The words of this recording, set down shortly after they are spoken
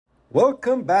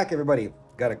Welcome back, everybody.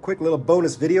 Got a quick little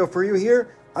bonus video for you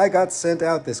here. I got sent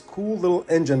out this cool little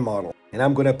engine model, and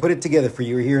I'm going to put it together for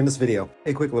you here in this video.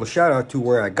 A quick little shout out to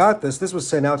where I got this. This was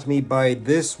sent out to me by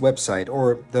this website,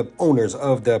 or the owners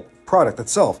of the product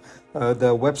itself.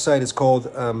 The website is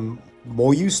called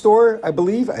Moyu Store, I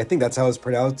believe. I think that's how it's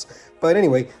pronounced. But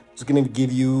anyway, just going to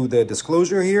give you the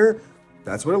disclosure here.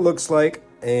 That's what it looks like.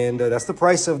 And that's the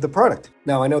price of the product.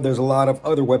 Now, I know there's a lot of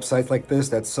other websites like this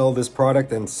that sell this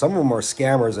product, and some of them are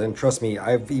scammers, and trust me,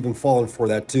 I've even fallen for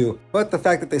that too. But the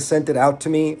fact that they sent it out to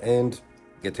me and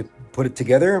get to put it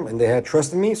together, and they had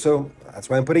trust in me, so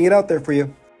that's why I'm putting it out there for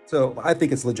you. So I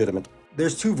think it's legitimate.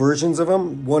 There's two versions of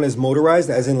them. One is motorized,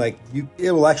 as in like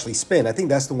it will actually spin. I think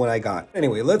that's the one I got.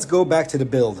 Anyway, let's go back to the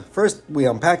build. First, we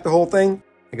unpack the whole thing.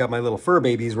 I got my little fur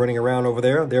babies running around over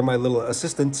there. They're my little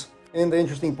assistants. And the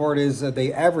interesting part is that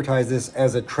they advertise this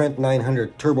as a Trent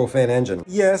 900 turbofan engine.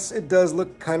 Yes, it does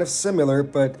look kind of similar,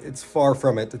 but it's far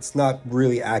from it. It's not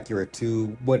really accurate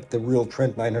to what the real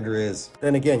Trent 900 is.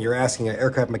 Then again, you're asking an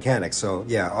aircraft mechanic, so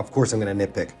yeah, of course I'm going to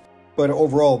nitpick. But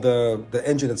overall, the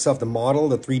engine itself, the model,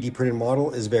 the 3D printed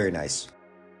model, is very nice.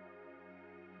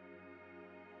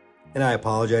 And I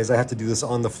apologize, I have to do this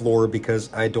on the floor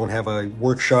because I don't have a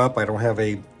workshop, I don't have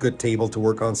a good table to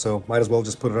work on, so might as well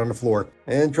just put it on the floor.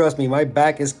 And trust me, my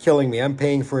back is killing me. I'm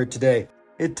paying for it today.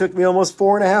 It took me almost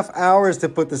 4.5 hours to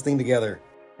put this thing together.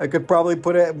 I could probably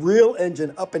put a real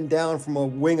engine up and down from a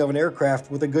wing of an aircraft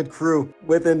with a good crew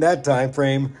within that time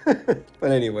frame.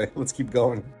 But anyway, let's keep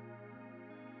going.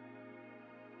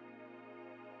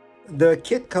 The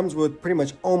kit comes with pretty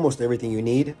much almost everything you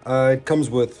need. It comes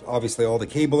with obviously all the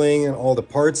cabling and all the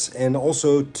parts, and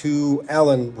also 2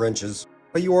 Allen wrenches.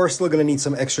 But you are still going to need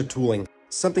some extra tooling.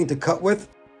 Something to cut with,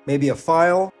 maybe a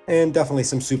file, and definitely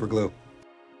some super glue.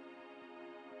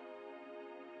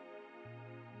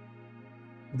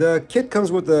 The kit comes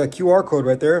with a QR code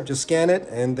right there. Just scan it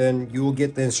and then you will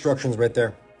get the instructions right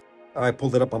there. I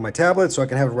pulled it up on my tablet so I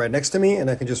can have it right next to me and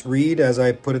I can just read as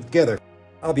I put it together.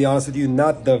 I'll be honest with you,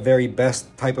 not the very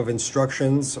best type of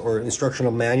instructions or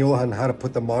instructional manual on how to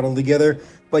put the model together,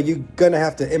 but you're gonna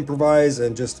have to improvise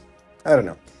and just, I don't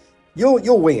know.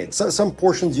 You'll wing it. Some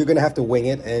portions you're gonna have to wing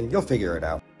it and you'll figure it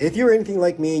out. If you're anything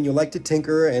like me and you like to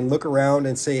tinker and look around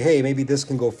and say, hey, maybe this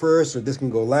can go first or this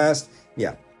can go last,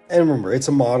 yeah. And remember, it's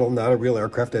a model, not a real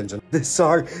aircraft engine. This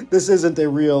isn't a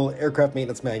real aircraft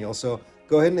maintenance manual, so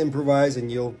go ahead and improvise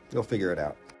and you'll figure it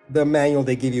out. The manual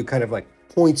they give you kind of like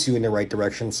points you in the right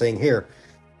direction, saying, here,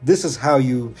 this is how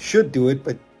you should do it,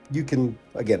 but you can,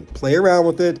 again, play around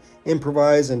with it,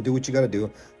 improvise, and do what you got to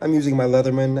do. I'm using my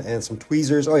Leatherman and some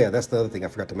tweezers. Oh yeah, that's the other thing I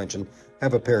forgot to mention. I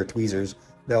have a pair of tweezers.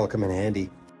 That'll come in handy.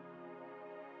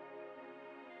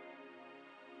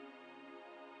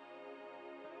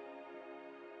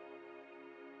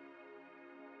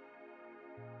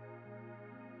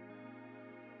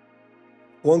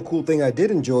 One cool thing I did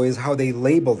enjoy is how they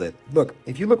labeled it. Look,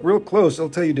 if you look real close, it'll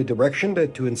tell you the direction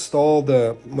to install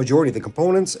the majority of the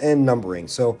components and numbering.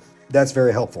 So that's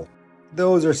very helpful.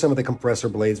 Those are some of the compressor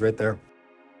blades right there.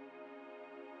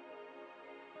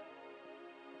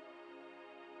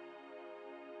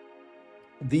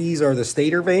 These are the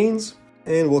stator vanes,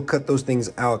 and we'll cut those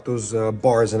things out, those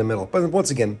bars in the middle. But once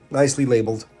again, nicely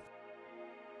labeled.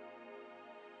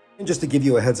 And just to give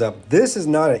you a heads up, this is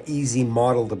not an easy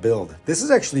model to build. This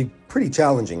is actually pretty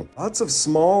challenging. Lots of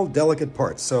small, delicate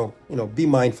parts. So, be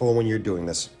mindful when you're doing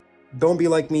this. Don't be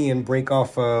like me and break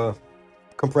off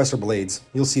compressor blades.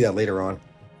 You'll see that later on.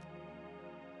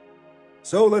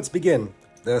 So let's begin.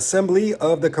 The assembly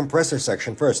of the compressor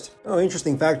section first. Oh,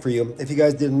 interesting fact for you. If you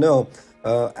guys didn't know,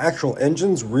 actual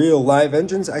engines, real live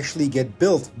engines, actually get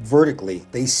built vertically.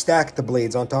 They stack the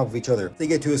blades on top of each other. If they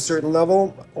get to a certain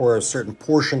level or a certain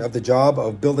portion of the job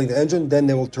of building the engine, then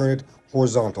they will turn it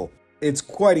horizontal. It's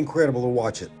quite incredible to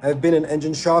watch it. I've been in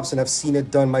engine shops and I've seen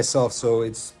it done myself, so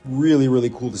it's really,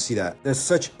 really cool to see that. There's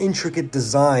such intricate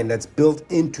design that's built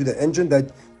into the engine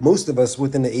that most of us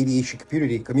within the aviation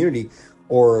community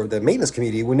or the maintenance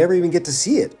community would never even get to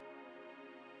see it.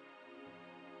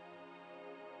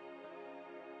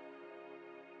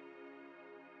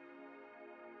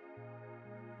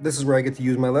 This is where I get to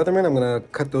use my Leatherman. I'm going to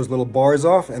cut those little bars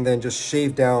off and then just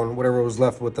shave down whatever was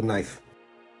left with the knife.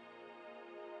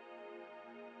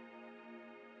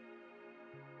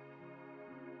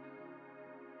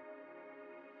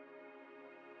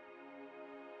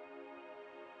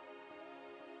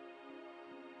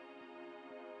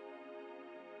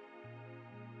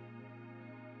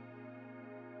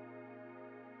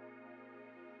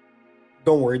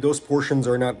 Don't worry, those portions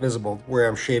are not visible where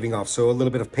I'm shaving off, so a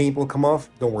little bit of paint will come off.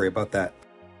 Don't worry about that.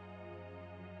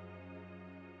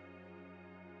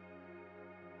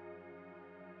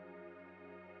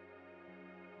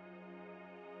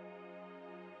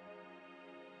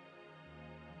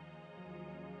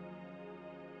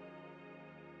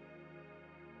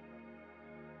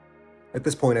 At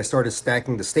this point, I started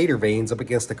stacking the stator vanes up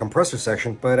against the compressor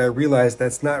section, but I realized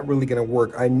that's not really going to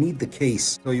work. I need the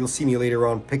case. So you'll see me later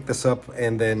on pick this up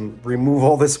and then remove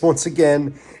all this once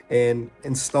again and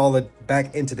install it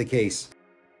back into the case.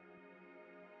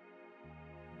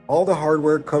 All the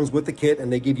hardware comes with the kit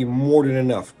and they give you more than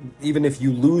enough. Even if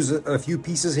you lose a few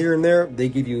pieces here and there, they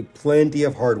give you plenty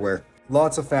of hardware.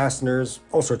 Lots of fasteners,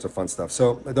 all sorts of fun stuff.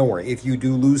 So don't worry, if you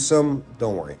do lose some,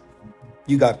 don't worry.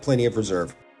 You got plenty of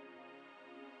reserve.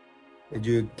 Did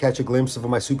you catch a glimpse of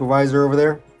my supervisor over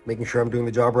there? Making sure I'm doing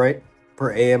the job right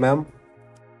per AMM.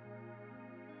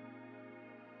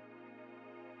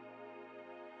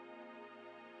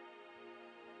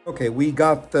 Okay, we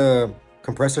got the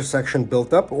compressor section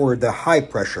built up, or the high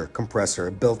pressure compressor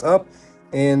built up.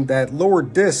 And that lower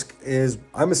disc is,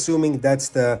 I'm assuming that's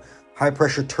the high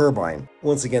pressure turbine.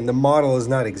 Once again, the model is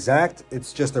not exact.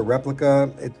 It's just a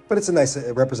replica, but it's a nice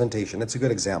representation. It's a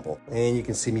good example. And you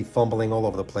can see me fumbling all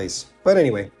over the place. But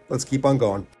anyway, let's keep on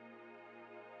going.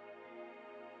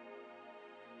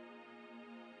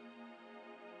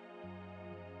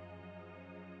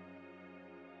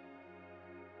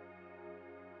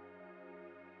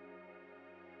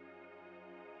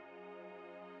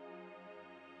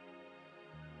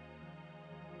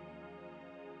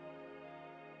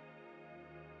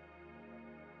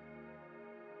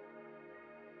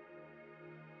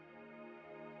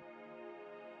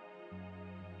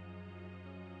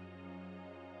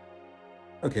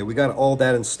 Okay, we got all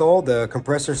that installed. The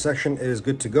compressor section is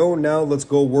good to go. Now let's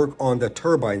go work on the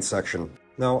turbine section.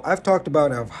 Now, I've talked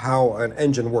about how an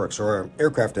engine works, or an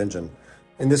aircraft engine.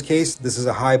 In this case, this is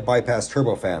a high bypass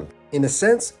turbofan. In a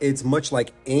sense, it's much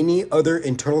like any other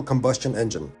internal combustion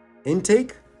engine.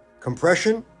 Intake,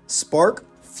 compression, spark,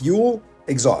 fuel,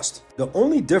 exhaust. The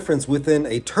only difference within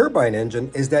a turbine engine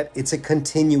is that it's a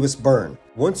continuous burn.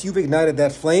 Once you've ignited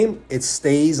that flame, it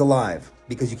stays alive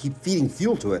because you keep feeding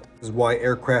fuel to it. This is why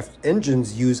aircraft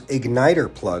engines use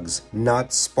igniter plugs,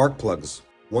 not spark plugs.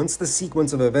 Once the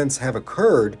sequence of events have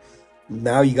occurred,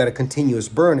 now you got a continuous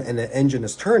burn and the engine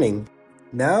is turning.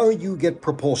 Now you get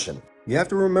propulsion. You have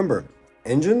to remember,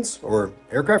 engines, or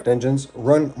aircraft engines,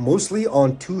 run mostly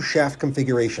on 2-shaft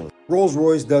configuration.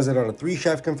 Rolls-Royce does it on a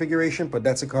 3-shaft configuration, but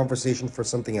that's a conversation for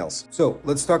something else. So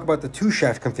let's talk about the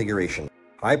 2-shaft configuration.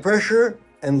 High pressure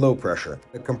and low pressure.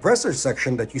 The compressor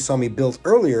section that you saw me build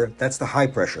earlier, that's the high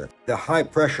pressure. The high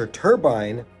pressure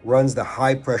turbine runs the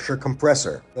high pressure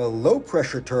compressor. The low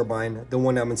pressure turbine, the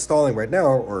one I'm installing right now,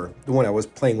 or the one I was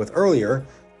playing with earlier,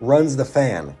 runs the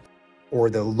fan, or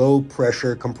the low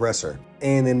pressure compressor.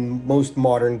 And in most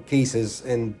modern cases,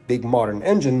 in big modern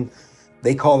engine,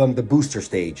 they call them the booster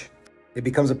stage. It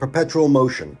becomes a perpetual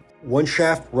motion. One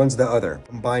shaft runs the other.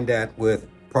 Combine that with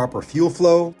proper fuel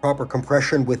flow, proper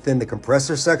compression within the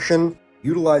compressor section,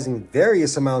 utilizing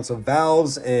various amounts of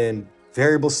valves and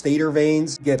variable stator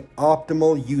vanes, get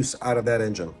optimal use out of that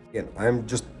engine. Again, I'm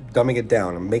just dumbing it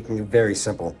down. I'm making it very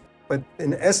simple. But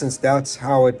in essence, that's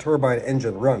how a turbine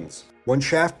engine runs. One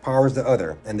shaft powers the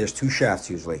other, and there's 2 shafts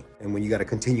usually. And when you got a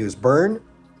continuous burn,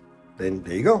 then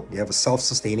there you go. You have a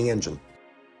self-sustaining engine.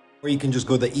 Or you can just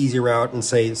go the easy route and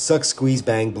say, suck, squeeze,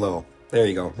 bang, blow. There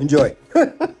you go. Enjoy.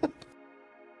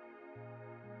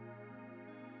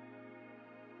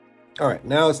 All right,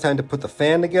 now it's time to put the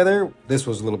fan together. This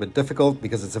was a little bit difficult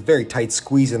because it's a very tight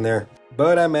squeeze in there,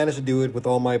 but I managed to do it with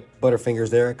all my butterfingers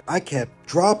there. I kept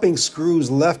dropping screws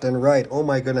left and right. Oh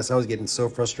my goodness, I was getting so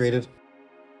frustrated.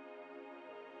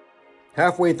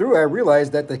 Halfway through, I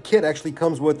realized that the kit actually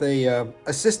comes with a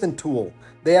assistant tool.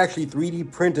 They actually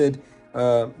 3D printed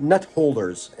nut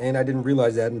holders, and I didn't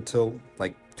realize that until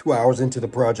like 2 hours into the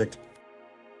project.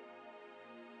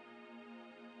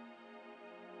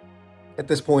 At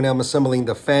this point, I'm assembling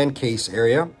the fan case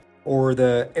area, or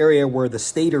the area where the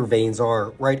stator vanes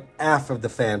are, right aft of the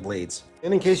fan blades.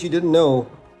 And in case you didn't know,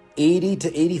 80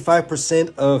 to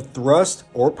 85% of thrust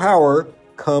or power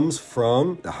comes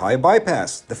from the high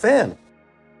bypass, the fan.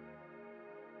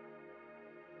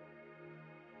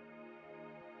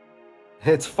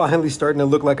 It's finally starting to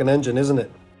look like an engine, isn't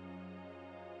it?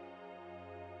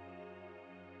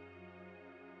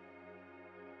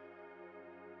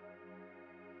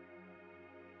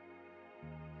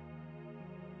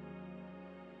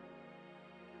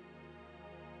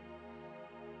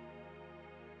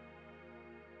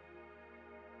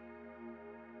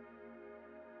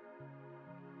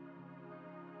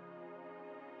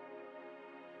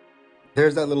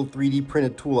 There's that little 3D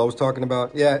printed tool I was talking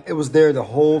about. Yeah, it was there the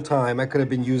whole time. I could have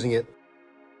been using it.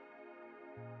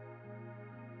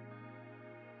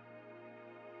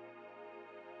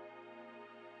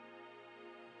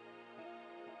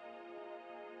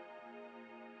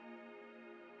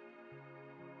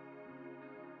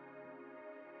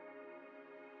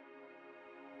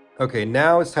 Okay,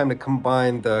 now it's time to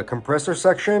combine the compressor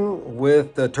section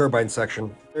with the turbine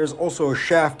section. There's also a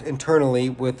shaft internally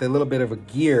with a little bit of a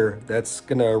gear that's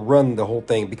gonna run the whole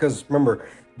thing, because remember,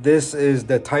 this is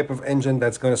the type of engine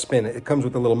that's gonna spin. It comes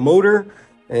with a little motor,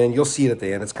 and you'll see it at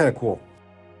the end. It's kind of cool.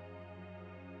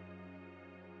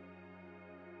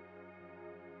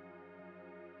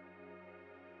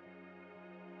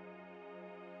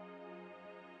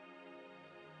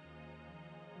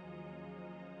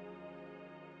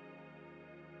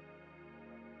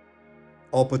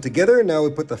 All put together, now we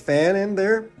put the fan in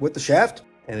there with the shaft,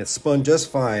 and it spun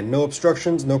just fine. No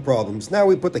obstructions, no problems. Now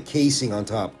we put the casing on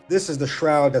top. This is the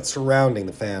shroud that's surrounding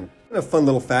the fan. And a fun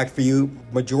little fact for you,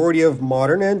 majority of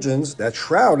modern engines, that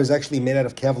shroud is actually made out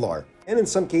of Kevlar. And in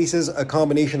some cases, a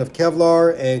combination of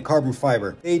Kevlar and carbon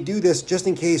fiber. They do this just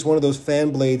in case one of those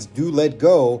fan blades do let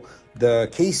go, the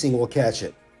casing will catch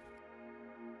it.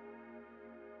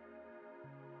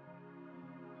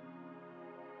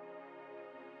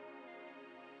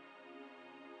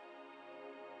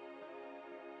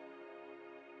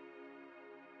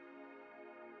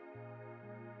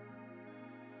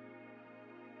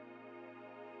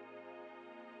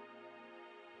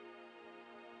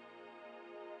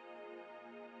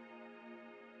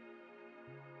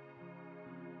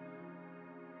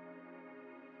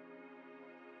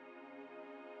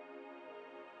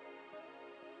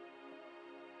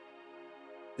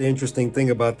 The interesting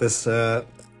thing about this,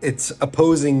 it's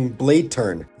opposing blade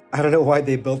turn. I don't know why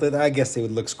they built it. I guess it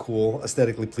looks cool,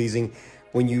 aesthetically pleasing.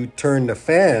 When you turn the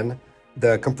fan,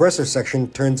 the compressor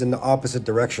section turns in the opposite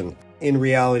direction. In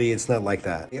reality, it's not like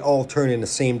that. They all turn in the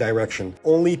same direction.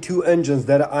 Only two engines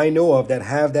that I know of that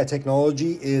have that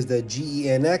technology is the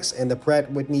GE-NX and the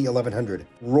Pratt & Whitney 1100.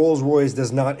 Rolls-Royce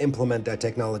does not implement that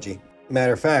technology.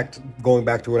 Matter of fact, going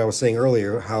back to what I was saying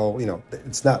earlier, how,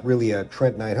 it's not really a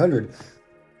Trent 900.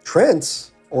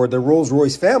 Trents, or the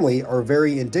Rolls-Royce family, are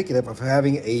very indicative of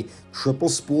having a triple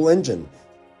spool engine.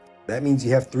 That means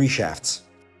you have 3 shafts.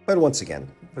 But once again,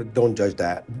 don't judge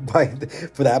that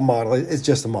for that model. It's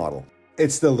just a model.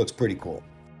 It still looks pretty cool.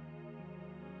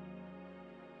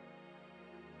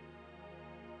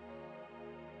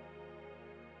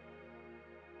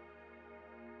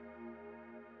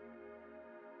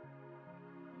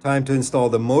 Time to install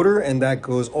the motor, and that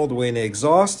goes all the way in the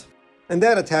exhaust. And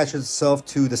that attaches itself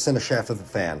to the center shaft of the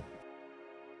fan.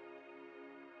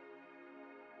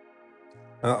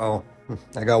 Uh-oh,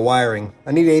 I got wiring.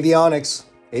 I need avionics.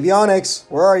 Avionics,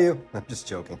 where are you? I'm just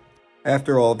joking.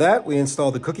 After all that, we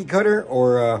install the cookie cutter,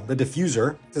 or the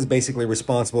diffuser. This is basically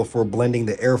responsible for blending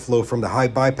the airflow from the high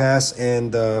bypass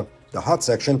and the hot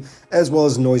section, as well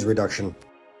as noise reduction.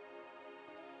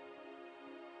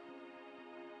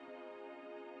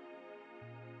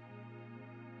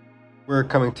 We're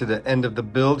coming to the end of the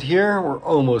build here. We're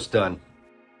almost done.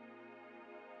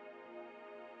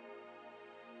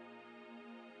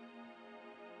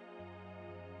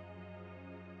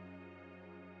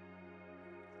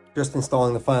 Just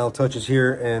installing the final touches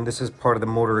here, and this is part of the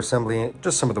motor assembly,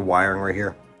 just some of the wiring right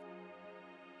here.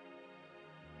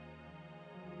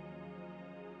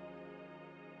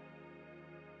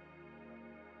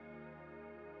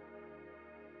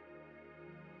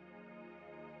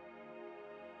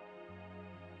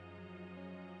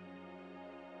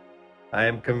 I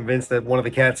am convinced that one of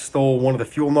the cats stole one of the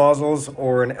fuel nozzles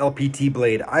or an LPT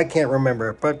blade. I can't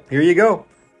remember, but here you go.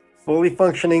 Fully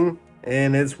functioning,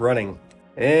 and it's running.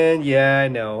 And yeah, I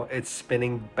know, it's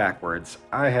spinning backwards.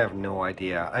 I have no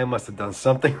idea. I must have done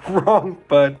something wrong,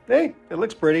 but hey, it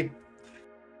looks pretty.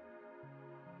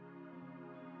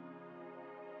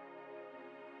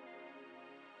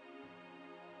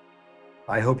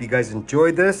 I hope you guys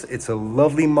enjoyed this. It's a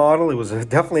lovely model. It was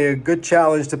definitely a good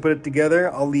challenge to put it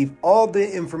together. I'll leave all the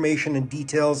information and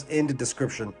details in the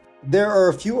description. There are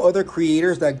a few other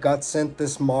creators that got sent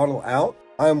this model out.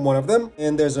 I'm one of them,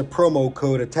 and there's a promo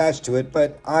code attached to it,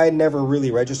 but I never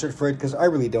really registered for it because I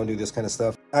really don't do this kind of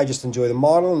stuff. I just enjoy the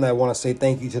model, and I want to say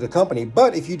thank you to the company.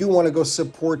 But if you do want to go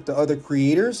support the other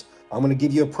creators, I'm going to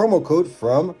give you a promo code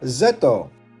from Zeto.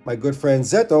 My good friend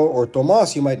Zeto, or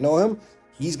Tomas, you might know him.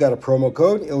 He's got a promo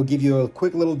code. It'll give you a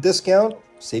quick little discount,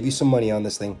 save you some money on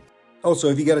this thing. Also,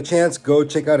 if you got a chance, go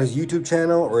check out his YouTube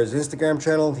channel or his Instagram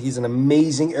channel. He's an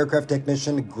amazing aircraft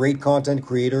technician, great content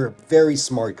creator, very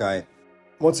smart guy.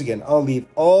 Once again, I'll leave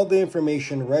all the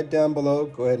information right down below.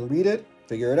 Go ahead and read it,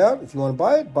 figure it out. If you want to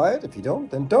buy it, buy it. If you don't,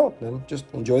 then don't. Then just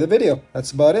enjoy the video.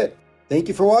 That's about it. Thank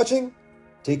you for watching.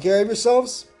 Take care of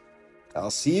yourselves. I'll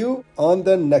see you on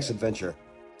the next adventure.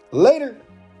 Later.